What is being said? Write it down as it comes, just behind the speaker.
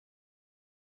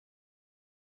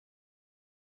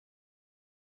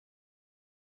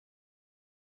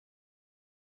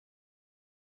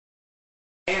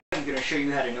I'm going to show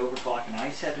you how to overclock an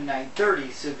i7 930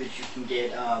 so that you can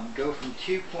get go from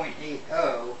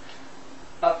 2.80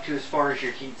 up to as far as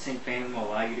your heatsink fan will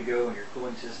allow you to go and your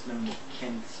cooling system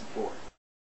can support.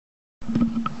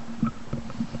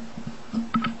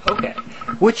 Okay,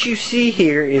 what you see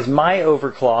here is my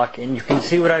overclock, and you can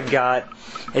see what I've got.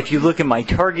 If you look at my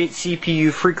target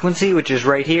CPU frequency, which is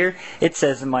right here, it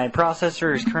says that my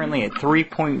processor is currently at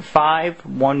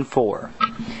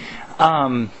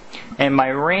 3.514. And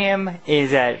my RAM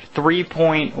is at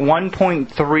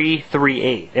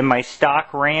 1.338, and my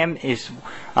stock RAM is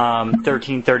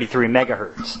 1333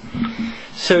 megahertz.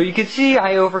 So you can see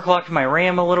I overclocked my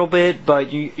RAM a little bit,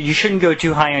 but you shouldn't go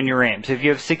too high on your RAM. So if you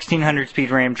have 1600 speed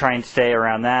RAM, try and stay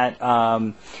around that.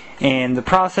 And the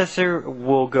processor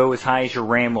will go as high as your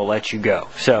RAM will let you go.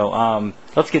 So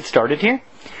let's get started here.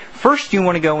 First, you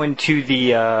want to go into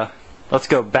the, let's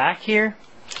go back here.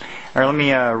 Or let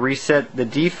me reset the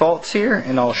defaults here,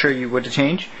 and I'll show you what to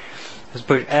change. Let's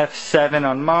push F7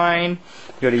 on mine.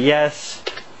 Go to yes.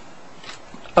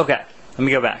 Okay, let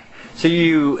me go back. So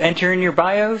you enter in your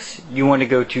BIOS. You want to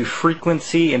go to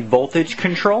frequency and voltage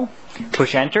control.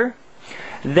 Push enter.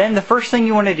 Then the first thing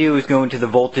you want to do is go into the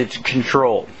voltage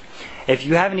control. If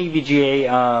you have an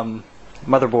EVGA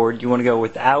motherboard, you want to go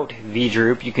without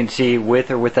V-droop. You can see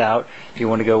with or without. If you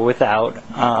want to go without.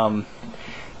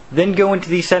 Then go into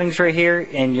these settings right here,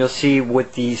 and you'll see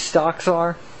what the stocks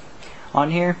are on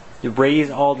here. You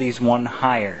raise all these one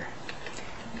higher,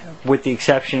 with the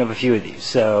exception of a few of these.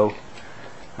 So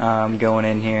going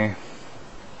in here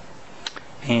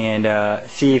and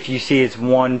see if you see it's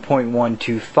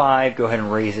 1.125. Go ahead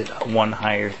and raise it one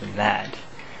higher than that.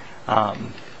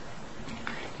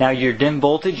 Now your dim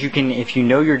voltage, you can, if you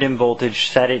know your dim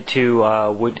voltage, set it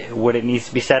to what it needs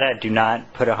to be set at. Do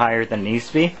not put it higher than it needs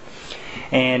to be.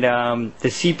 And the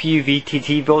CPU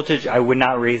VTT voltage, I would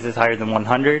not raise this higher than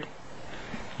 100.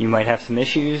 You might have some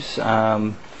issues.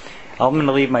 I'm going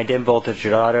to leave my dim voltage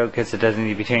at auto because it doesn't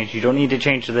need to be changed. You don't need to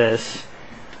change this.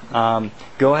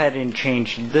 Go ahead and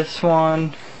change this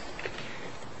one.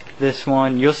 This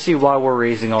one. You'll see why we're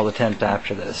raising all the temps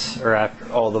after this, or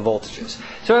after all the voltages.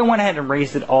 So I went ahead and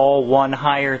raised it all one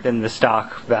higher than the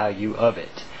stock value of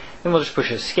it. Then we'll just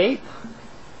push escape.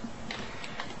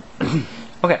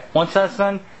 Okay, once that's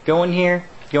done, go in here,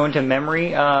 go into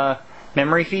memory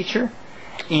feature,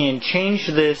 and change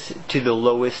this to the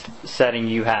lowest setting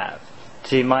you have.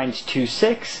 See, mine's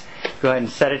 2.6. Go ahead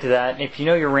and set it to that. If you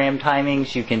know your RAM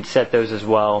timings, you can set those as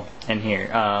well in here.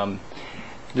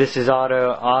 This is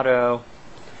auto. You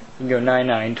can go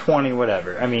 9920,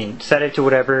 whatever. I mean, set it to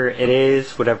whatever it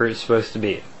is, whatever it's supposed to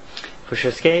be. Push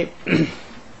escape.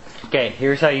 Okay,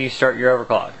 here's how you start your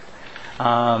overclock.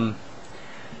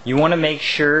 You want to make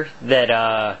sure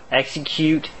that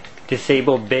execute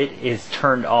disabled bit is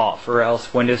turned off, or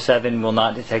else Windows 7 will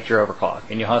not detect your overclock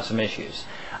and you'll have some issues.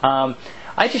 I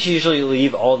just usually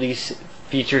leave all these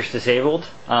features disabled.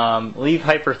 Leave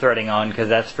hyper-threading on because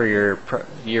that's for your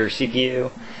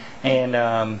CPU, and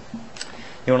you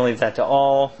want to leave that to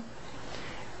all.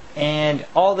 And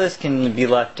all this can be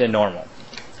left to normal.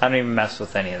 I don't even mess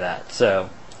with any of that. So,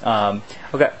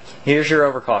 okay, here's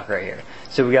your overclock right here.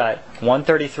 So we got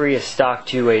 133 is stock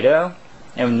 280,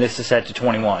 and this is set to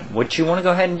 21. What you want to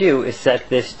go ahead and do is set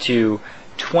this to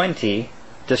 20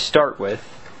 to start with.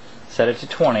 Set it to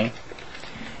 20.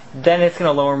 Then it's going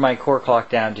to lower my core clock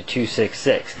down to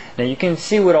 266. Now you can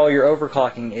see what all your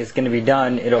overclocking is going to be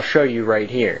done. It'll show you right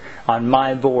here on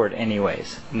my board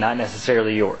anyways, not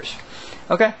necessarily yours.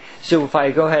 Okay, so if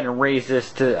I go ahead and raise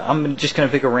this to, I'm just going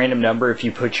to pick a random number. If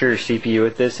you put your CPU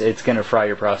at this, it's going to fry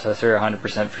your processor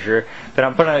 100% for sure. But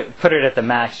I'm going to put it at the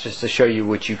max just to show you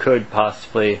what you could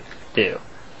possibly do.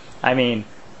 I mean,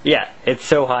 yeah, it's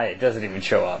so high it doesn't even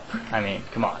show up. I mean,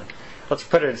 come on. Let's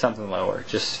put it at something lower,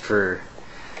 just for,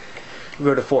 we'll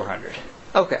go to 400.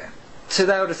 Okay, so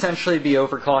that would essentially be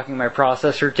overclocking my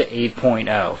processor to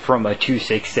 8.0 from a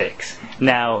 266.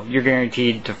 Now, you're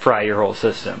guaranteed to fry your whole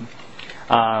system.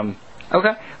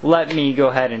 Okay, let me go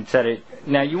ahead and set it.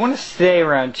 Now you want to stay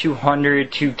around 200,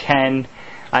 210.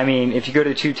 I mean, if you go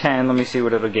to 210, let me see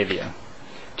what it'll give you.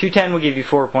 210 will give you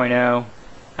 4.0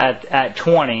 at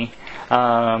 20.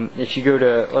 If you go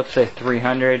to, let's say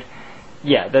 300,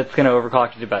 yeah, that's going to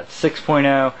overclock it to about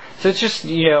 6.0. So it's just,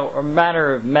 you know, a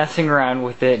matter of messing around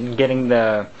with it and getting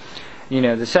the, you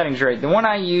know, the settings right. The one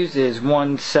I use is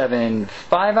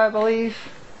 175, I believe.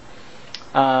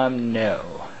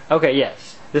 No. Okay,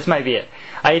 yes, this might be it.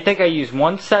 I think I use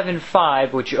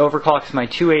 175, which overclocks my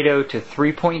 280 to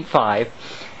 3.5.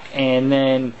 And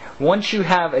then once you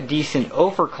have a decent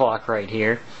overclock right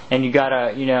here, and you got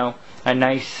a, you know, a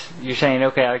nice, you're saying,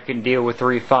 okay, I can deal with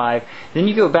 3.5, then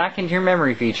you go back into your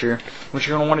memory feature. What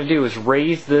you're going to want to do is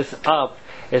raise this up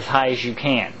as high as you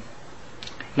can.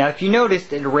 Now, if you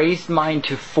noticed, it raised mine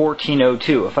to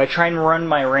 1402. If I try and run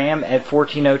my RAM at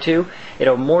 1402,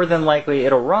 it'll more than likely,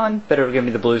 it'll run, but it'll give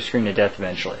me the blue screen of death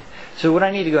eventually. So what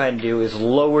I need to go ahead and do is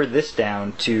lower this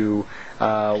down to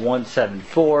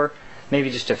 174,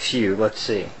 maybe just a few, let's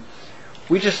see.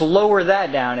 We just lower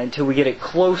that down until we get it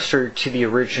closer to the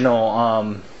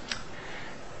original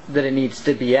that it needs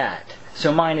to be at.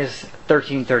 So mine is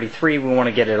 1333, we want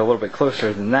to get it a little bit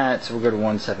closer than that, so we'll go to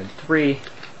 173.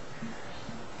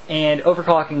 And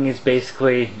overclocking is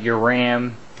basically your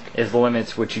RAM is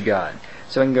limits what you got.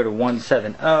 So I can go to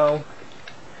 170.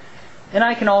 And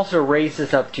I can also raise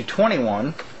this up to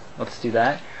 21. Let's do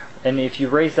that. And if you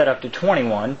raise that up to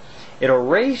 21, it'll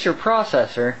raise your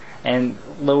processor and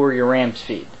lower your RAM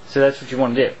speed. So that's what you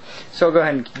want to do. So I'll go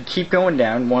ahead and keep going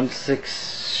down.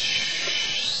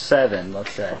 167,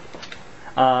 let's say.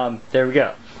 There we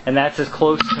go. And that's as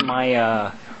close to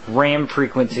my RAM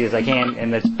frequency as I can,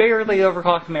 and that's barely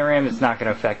overclocking my RAM. It's not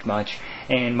going to affect much,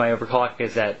 and my overclock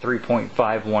is at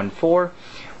 3.514,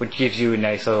 which gives you a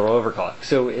nice little overclock.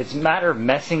 So it's a matter of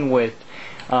messing with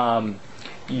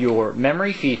your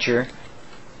memory feature,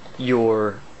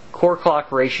 your core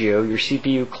clock ratio, your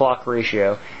CPU clock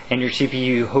ratio, and your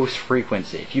CPU host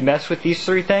frequency. If you mess with these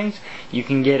three things, you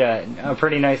can get a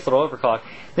pretty nice little overclock.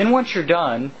 Then once you're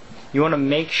done, you want to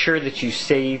make sure that you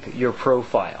save your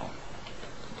profile.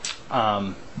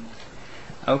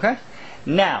 Okay.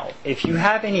 Now, if you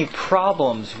have any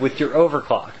problems with your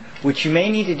overclock, what you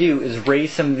may need to do is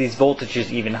raise some of these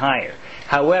voltages even higher.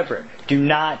 However, do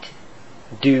not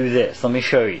do this. Let me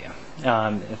show you.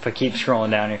 If I keep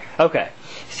scrolling down here. Okay.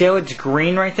 See how it's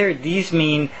green right there? These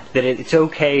mean that it's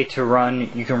okay to run.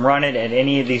 You can run it at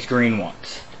any of these green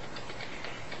ones.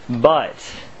 But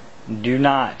do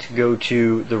not go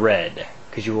to the red,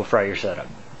 because you will fry your setup.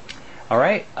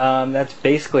 Alright, that's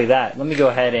basically that. Let me go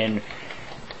ahead and,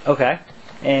 okay,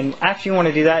 and after you want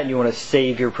to do that and you want to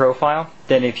save your profile,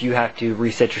 then if you have to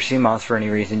reset your CMOS for any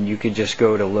reason, you could just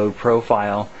go to load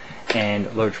profile and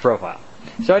load your profile.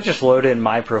 So I just loaded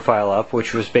my profile up,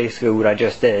 which was basically what I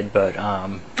just did, but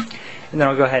and then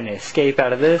I'll go ahead and escape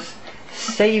out of this,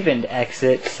 save and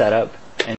exit setup,